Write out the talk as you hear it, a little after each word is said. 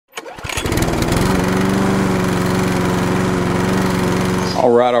All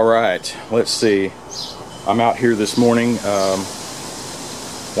right. Let's see. I'm out here this morning. Want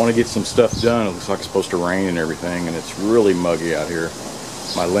to get some stuff done. It looks like it's supposed to rain and everything, and it's really muggy out here.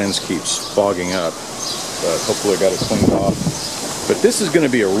 My lens keeps fogging up, but hopefully I got it cleaned off. But this is going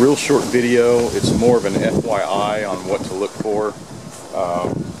to be a real short video. It's more of an FYI on what to look for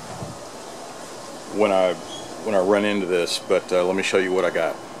when I run into this. But let me show you what I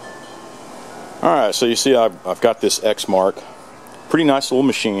got. All right. So you see, I've got this Exmark. Pretty nice little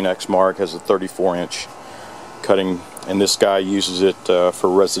machine. Exmark has a 34-inch cutting, and this guy uses it for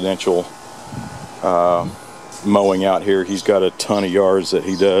residential mowing out here. He's got a ton of yards that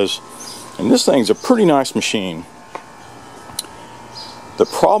he does, and this thing's a pretty nice machine. The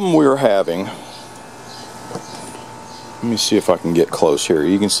problem we were having, let me see if I can get close here.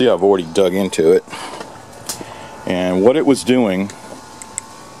 You can see I've already dug into it, and what it was doing,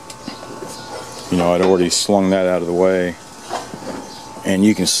 you know, I'd already slung that out of the way. And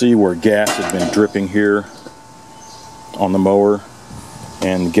you can see where gas has been dripping here on the mower,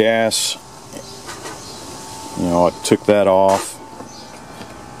 and gas, you know, I took that off,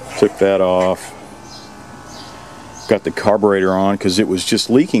 got the carburetor on because it was just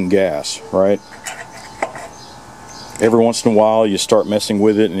leaking gas, right? Every once in a while you start messing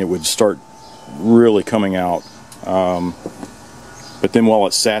with it and it would start really coming out, but then while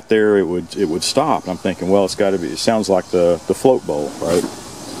it sat there, it would stop. And I'm thinking, well, it's got to be. It sounds like the float bowl, right?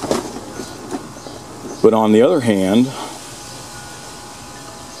 But on the other hand,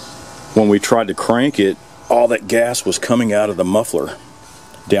 when we tried to crank it, all that gas was coming out of the muffler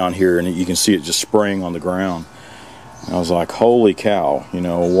down here, and you can see it just spraying on the ground. And I was like, holy cow! You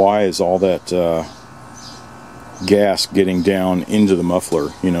know, why is all that gas getting down into the muffler?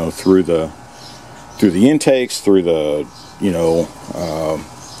 You know, through the intakes, through the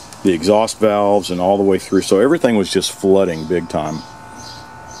the exhaust valves, and all the way through. So everything was just flooding big time.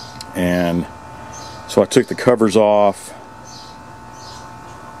 And so I took the covers off,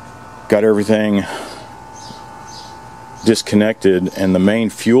 got everything disconnected, and the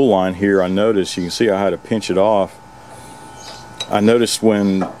main fuel line here, I noticed, you can see I had to pinch it off. I noticed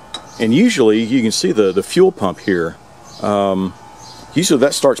when, and usually you can see the fuel pump here, usually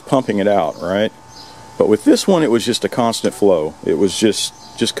that starts pumping it out, right? But with this one, it was just a constant flow. It was just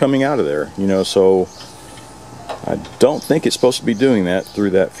coming out of there, you know. So I don't think it's supposed to be doing that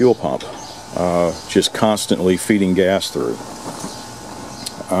through that fuel pump, just constantly feeding gas through.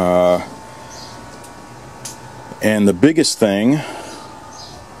 And the biggest thing,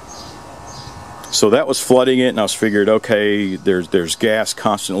 so that was flooding it, and I was figured, okay, there's gas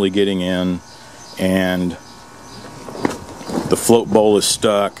constantly getting in, and the float bowl is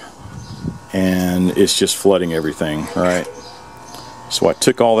stuck, and it's just flooding everything, right? So I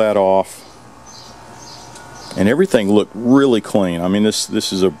took all that off, and everything looked really clean. I mean, this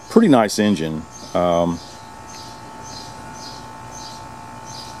is a pretty nice engine.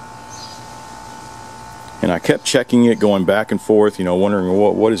 And I kept checking it, going back and forth, you know, wondering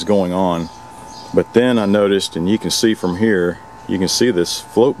what is going on. But then I noticed, and you can see from here, you can see this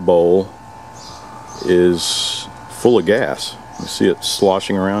float bowl is full of gas. You see it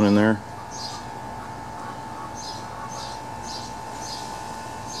sloshing around in there?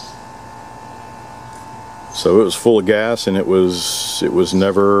 So it was full of gas, and it was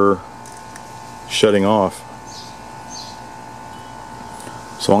never shutting off.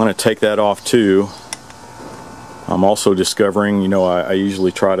 So I'm going to take that off too. I'm also discovering, you know, I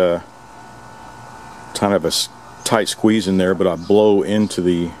usually try to kind of have a tight squeeze in there, but I blow into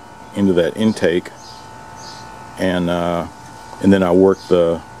that intake, and then I work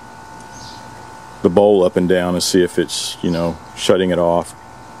the bowl up and down and see if it's, you know, shutting it off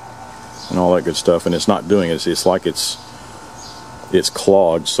and all that good stuff, and it's not doing it. It's like it's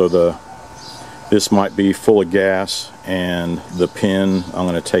clogged. So this might be full of gas, and the pin, I'm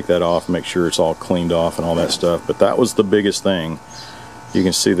going to take that off, make sure it's all cleaned off and all that stuff. But that was the biggest thing. You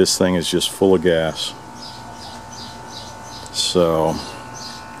can see this thing is just full of gas. So,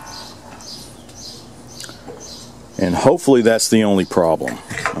 and hopefully that's the only problem.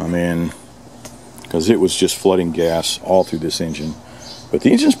 I mean, because it was just flooding gas all through this engine. But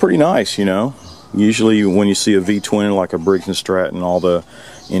the engine's pretty nice, you know. Usually when you see a V-twin like a Briggs & Stratton, all the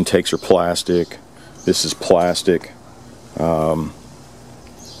intakes are plastic. This is plastic. But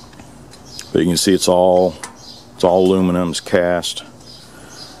you can see it's all aluminum, it's cast.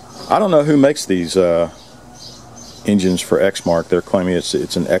 I don't know who makes these engines for Exmark. They're claiming it's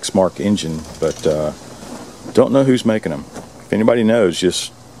an Exmark engine, but don't know who's making them. If anybody knows,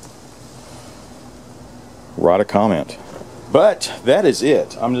 just write a comment. But that is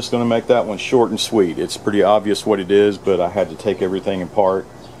it. I'm just going to make that one short and sweet. It's pretty obvious what it is, but I had to take everything apart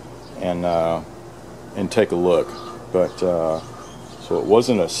and take a look. But so it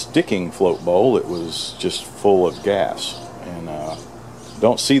wasn't a sticking float bowl, it was just full of gas, and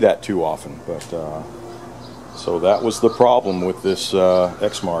don't see that too often. But so that was the problem with this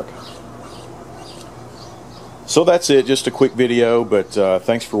Exmark. So that's it, just a quick video, but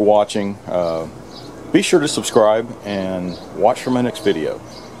thanks for watching. Be sure to subscribe and watch for my next video.